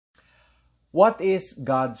What is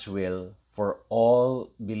God's will for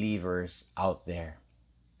all believers out there?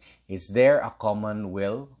 Is there a common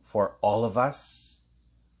will for all of us?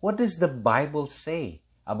 What does the Bible say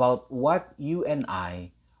about what you and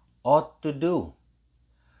I ought to do?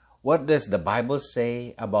 What does the Bible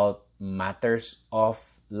say about matters of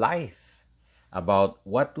life, about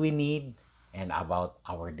what we need, and about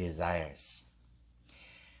our desires?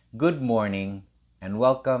 Good morning and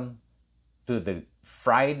welcome to the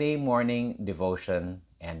Friday morning devotion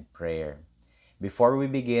and prayer. Before we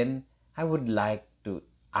begin, I would like to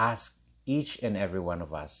ask each and every one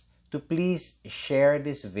of us to please share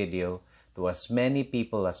this video to as many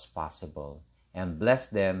people as possible and bless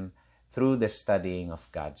them through the studying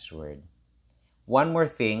of God's Word. One more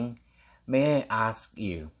thing, may I ask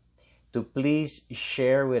you to please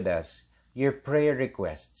share with us your prayer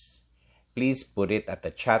requests. Please put it at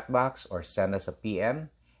the chat box or send us a PM,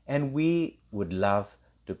 and we would love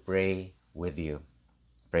to pray with you.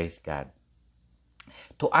 Praise God.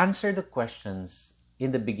 To answer the questions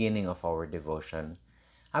in the beginning of our devotion,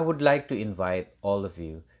 I would like to invite all of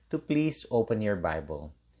you to please open your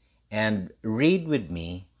Bible and read with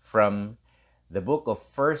me from the book of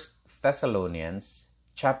 1 Thessalonians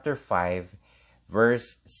chapter 5,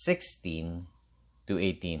 verse 16 to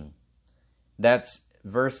 18. That's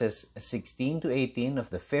verses 16 to 18 of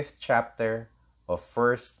the 5th chapter of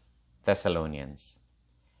 1 Thessalonians.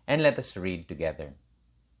 And let us read together.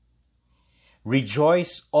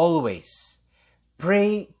 Rejoice always,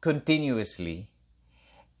 pray continuously,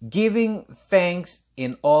 giving thanks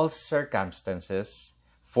in all circumstances,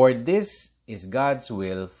 for this is God's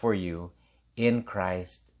will for you in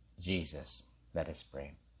Christ Jesus. Let us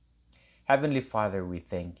pray. Heavenly Father, we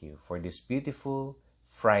thank you for this beautiful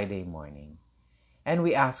Friday morning. And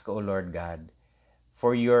we ask, O Lord God,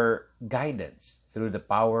 for your guidance through the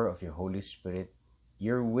power of your Holy Spirit,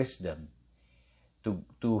 your wisdom,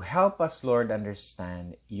 to help us, Lord,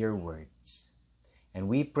 understand your words. And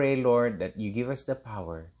we pray, Lord, that you give us the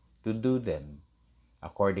power to do them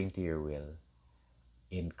according to your will.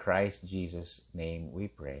 In Christ Jesus' name we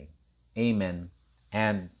pray. Amen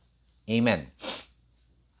and amen.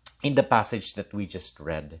 In the passage that we just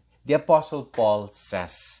read, the Apostle Paul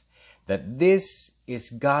says that this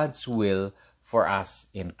is God's will for us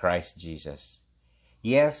in Christ Jesus.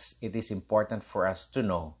 Yes, it is important for us to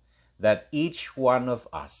know that each one of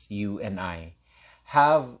us, you and I,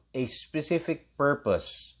 have a specific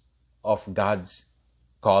purpose of God's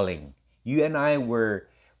calling. You and I were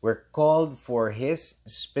called for His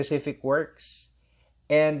specific works.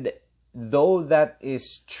 And though that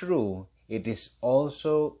is true, it is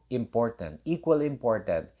also important, equally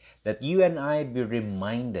important, that you and I be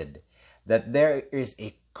reminded that there is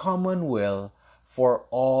a common will for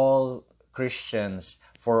all Christians,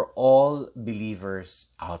 for all believers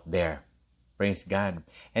out there. Praise God.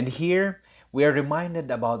 And here we are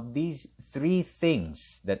reminded about these three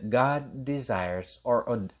things that God desires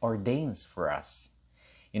or ordains for us.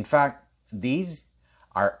 In fact, these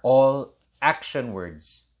are all action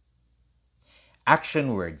words.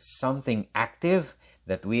 Action words, something active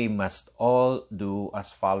that we must all do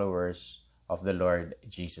as followers of the Lord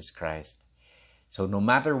Jesus Christ. So no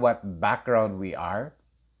matter what background we are,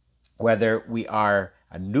 whether we are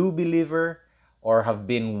a new believer or have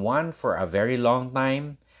been one for a very long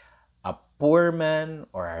time, a poor man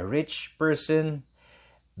or a rich person,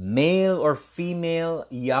 male or female,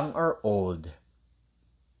 young or old,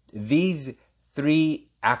 these three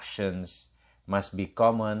actions must be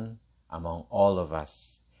common among all of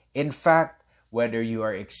us. In fact, whether you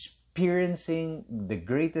are experiencing the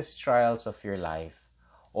greatest trials of your life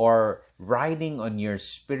or riding on your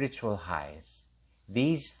spiritual highs,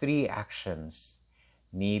 these three actions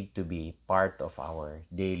need to be part of our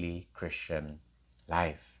daily Christian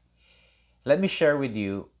life. Let me share with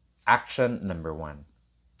you action number 1.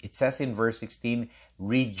 It says in verse 16,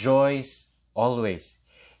 rejoice always.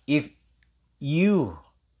 If you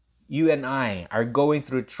and I are going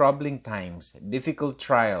through troubling times, difficult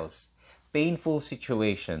trials, painful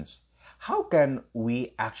situations, how can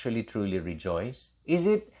we actually truly rejoice? Is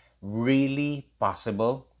it really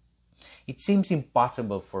possible? It seems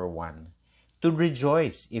impossible for one to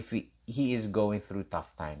rejoice if he is going through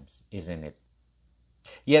tough times, isn't it?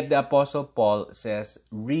 Yet the Apostle Paul says,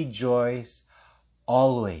 rejoice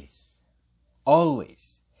always.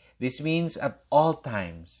 Always. This means at all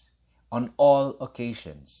times, on all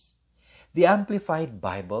occasions. The Amplified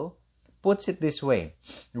Bible puts it this way,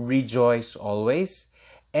 rejoice always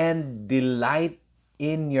and delight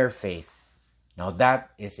in your faith. Now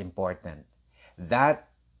that is important. That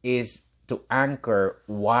is to anchor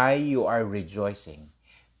why you are rejoicing,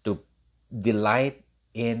 to delight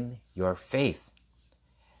in your faith.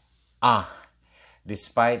 Ah,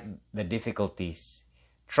 despite the difficulties,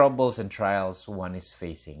 troubles, and trials one is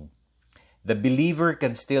facing, the believer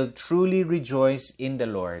can still truly rejoice in the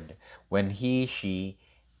Lord when she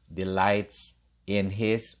delights in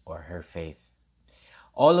his or her faith.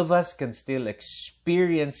 All of us can still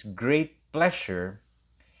experience great pleasure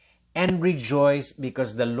and rejoice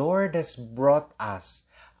because the Lord has brought us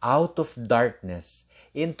out of darkness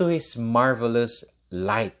into His marvelous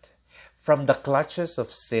light, from the clutches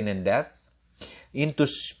of sin and death into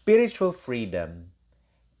spiritual freedom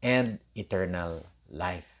and eternal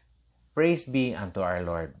life. Praise be unto our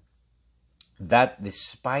Lord, that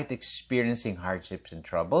despite experiencing hardships and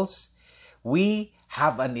troubles, we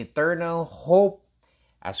have an eternal hope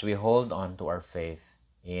as we hold on to our faith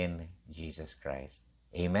in Jesus Christ.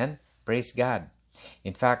 Amen. Praise God.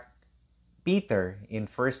 In fact, Peter in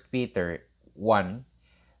 1 Peter 1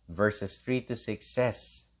 verses 3 to 6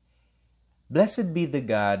 says, "Blessed be the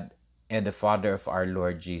God and the Father of our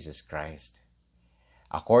Lord Jesus Christ.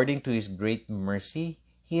 According to His great mercy,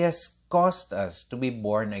 He has caused us to be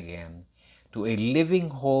born again to a living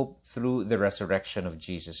hope through the resurrection of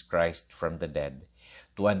Jesus Christ from the dead,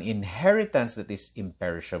 to an inheritance that is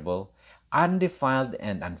imperishable, undefiled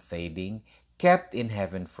and unfading, kept in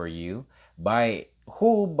heaven for you,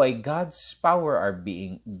 who by God's power are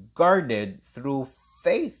being guarded through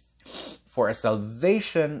faith for a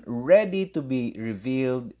salvation ready to be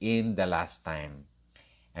revealed in the last time."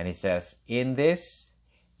 And he says, "In this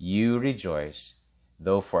you rejoice,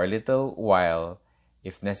 though for a little while,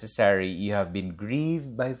 if necessary, you have been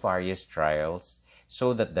grieved by various trials,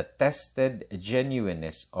 so that the tested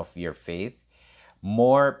genuineness of your faith,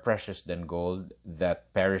 more precious than gold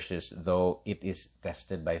that perishes though it is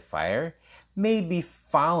tested by fire, may be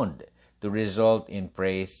found to result in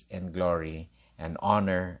praise and glory and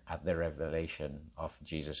honor at the revelation of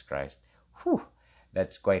Jesus Christ." Whew,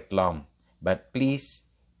 that's quite long. But please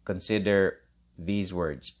consider these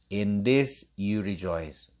words. In this you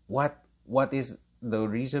rejoice. What is the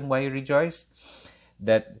reason why you rejoice?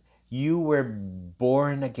 That you were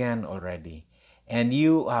born again already, and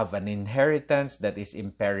you have an inheritance that is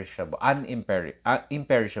imperishable, undefiled,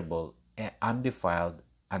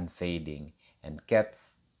 unfading, and kept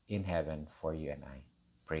in heaven for you and I.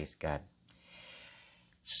 Praise God.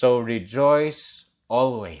 So rejoice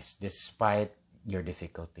always despite your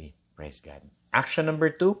difficulty. Praise God. Action number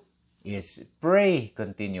 2 is pray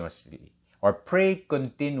continuously, or pray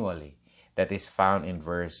continually. That is found in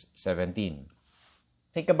verse 17.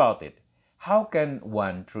 Think about it. How can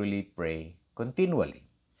one truly pray continually?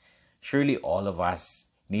 Surely all of us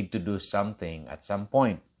need to do something at some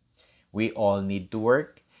point. We all need to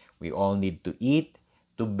work. We all need to eat,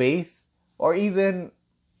 to bathe, or even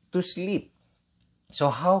to sleep. So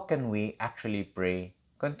how can we actually pray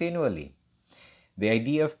continually? The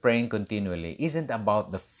idea of praying continually isn't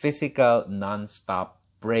about the physical non-stop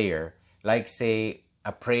prayer, like say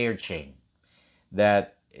a prayer chain,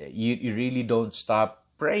 that you really don't stop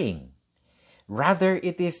praying. Rather,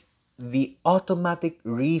 it is the automatic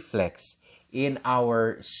reflex in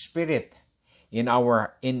our spirit,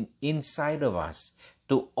 inside of us,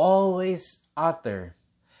 to always utter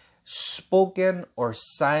spoken or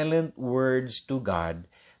silent words to God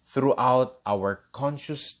throughout our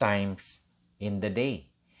conscious times in the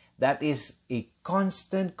day. That is a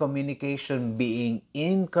constant communication, being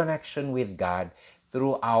in connection with God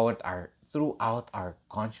throughout our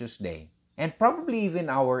conscious day, and probably even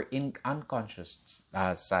our unconscious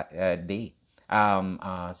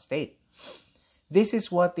state. This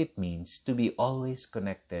is what it means to be always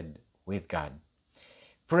connected with God.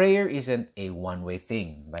 Prayer isn't a one-way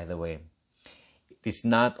thing, by the way. It is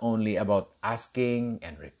not only about asking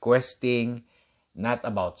and requesting, not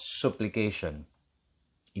about supplication.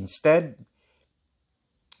 Instead,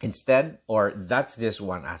 or that's just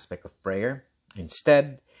one aspect of prayer.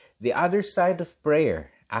 Instead, the other side of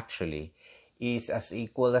prayer actually is as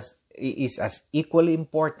equally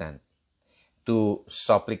important to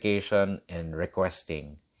supplication and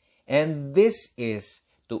requesting. And this is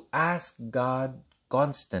to ask God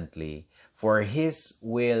constantly for His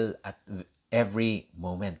will at every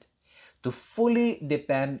moment, to fully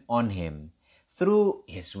depend on Him through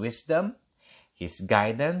His wisdom, His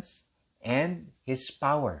guidance, and His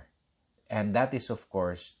power. And that is, of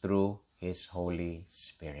course, through His Holy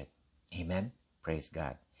Spirit. Amen? Praise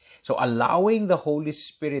God. So allowing the Holy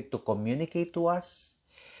Spirit to communicate to us,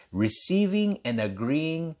 receiving and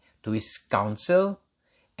agreeing to His counsel,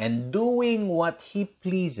 and doing what He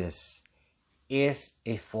pleases is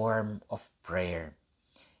a form of prayer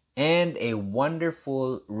and a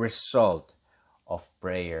wonderful result of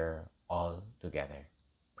prayer altogether.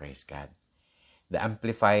 Praise God. The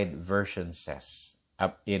Amplified Version says,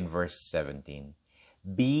 up in verse 17,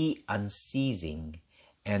 be unceasing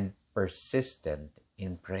and persistent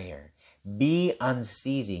in prayer. Be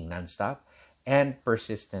unceasing, nonstop, and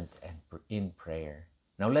persistent in prayer.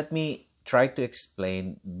 Now let me try to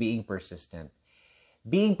explain being persistent.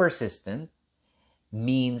 Being persistent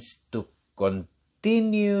means to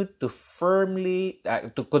continue firmly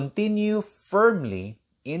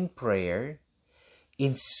in prayer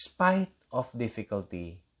in spite of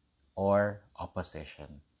difficulty or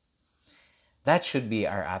opposition. That should be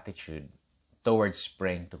our attitude towards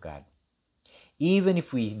praying to God. Even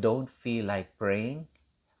if we don't feel like praying,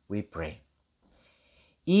 we pray.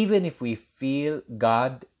 Even if we feel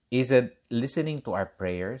God isn't listening to our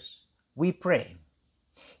prayers, we pray.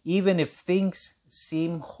 Even if things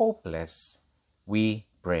seem hopeless, we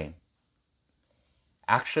pray.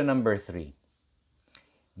 Action number 3.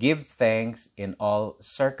 Give thanks in all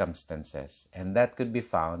circumstances. And that could be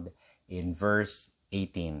found in verse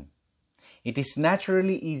 18. It is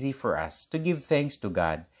naturally easy for us to give thanks to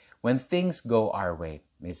God when things go our way,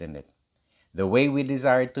 isn't it? The way we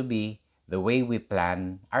desire it to be, the way we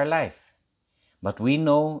plan our life. But we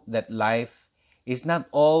know that life is not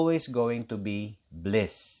always going to be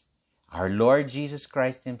bliss. Our Lord Jesus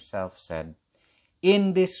Christ Himself said,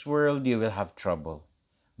 in this world you will have trouble.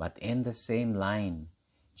 But in the same line,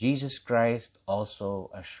 Jesus Christ also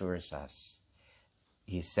assures us.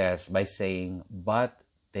 He says by saying, but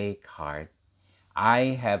take heart,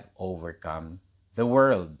 I have overcome the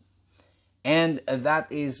world. And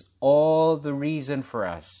that is all the reason for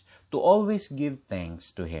us to always give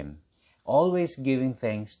thanks to Him. Always giving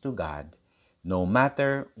thanks to God, no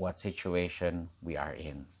matter what situation we are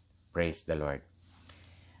in. Praise the Lord.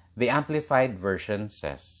 The Amplified Version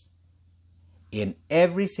says, in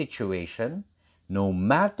every situation, no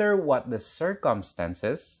matter what the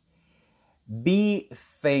circumstances, be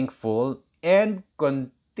thankful and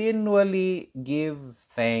continually give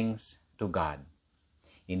thanks to God.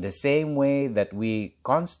 In the same way that we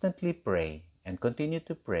constantly pray and continue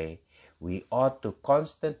to pray, we ought to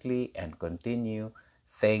constantly and continue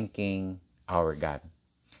thanking our God.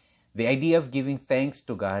 The idea of giving thanks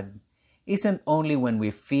to God isn't only when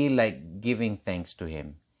we feel like giving thanks to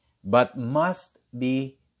Him, but must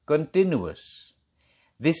be continuous.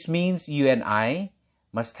 This means you and I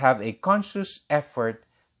must have a conscious effort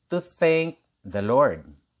to thank the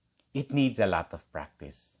Lord. It needs a lot of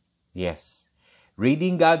practice. Yes,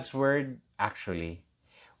 reading God's Word actually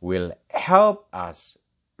will help us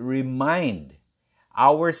remind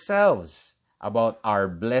ourselves about our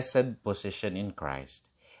blessed position in Christ.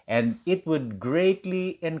 And it would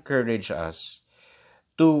greatly encourage us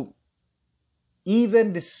to,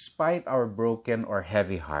 even despite our broken or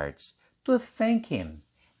heavy hearts, to thank Him,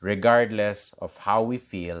 regardless of how we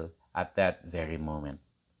feel at that very moment.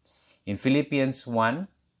 In Philippians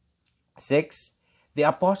 1:6, the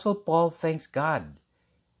Apostle Paul thanks God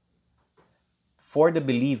for the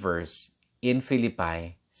believers in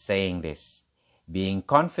Philippi, saying this, being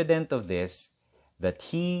confident of this, that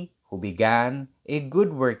He who began a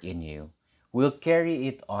good work in you will carry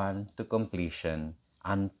it on to completion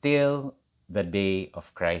until the day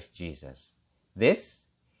of Christ Jesus. This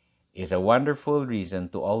is a wonderful reason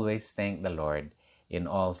to always thank the Lord in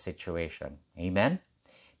all situations. Amen?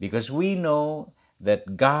 Because we know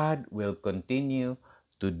that God will continue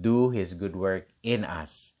to do His good work in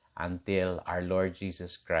us until our Lord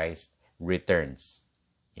Jesus Christ returns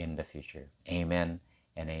in the future. Amen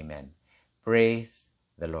and amen. Praise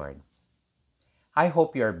the Lord. I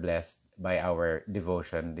hope you are blessed by our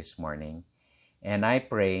devotion this morning, and I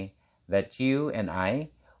pray that you and I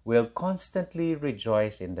will constantly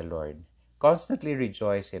rejoice in the Lord, constantly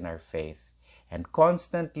rejoice in our faith, and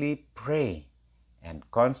constantly pray and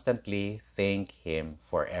constantly thank Him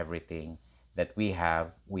for everything that we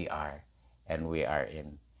have, we are, and we are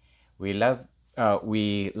in. We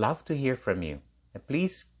love to hear from you.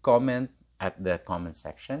 Please comment at the comment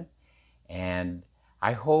section, and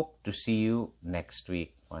I hope to see you next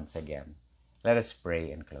week once again. Let us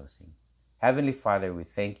pray in closing. Heavenly Father, we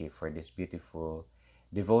thank you for this beautiful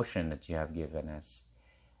devotion that you have given us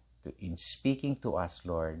in speaking to us,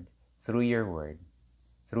 Lord, through your word,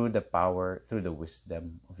 through the power, through the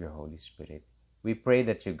wisdom of your Holy Spirit. We pray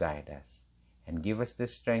that you guide us and give us the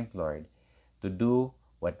strength, Lord, to do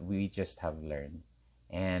what we just have learned.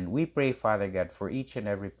 And we pray, Father God, for each and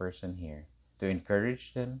every person here, to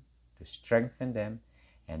encourage them, to strengthen them,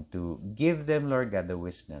 and to give them, Lord God, the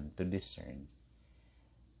wisdom to discern.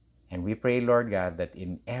 And we pray, Lord God, that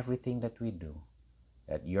in everything that we do,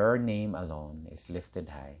 that your name alone is lifted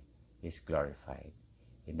high, is glorified.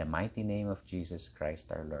 In the mighty name of Jesus Christ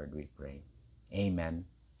our Lord, we pray. Amen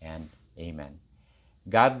and amen.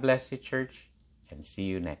 God bless you, church, and see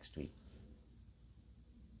you next week.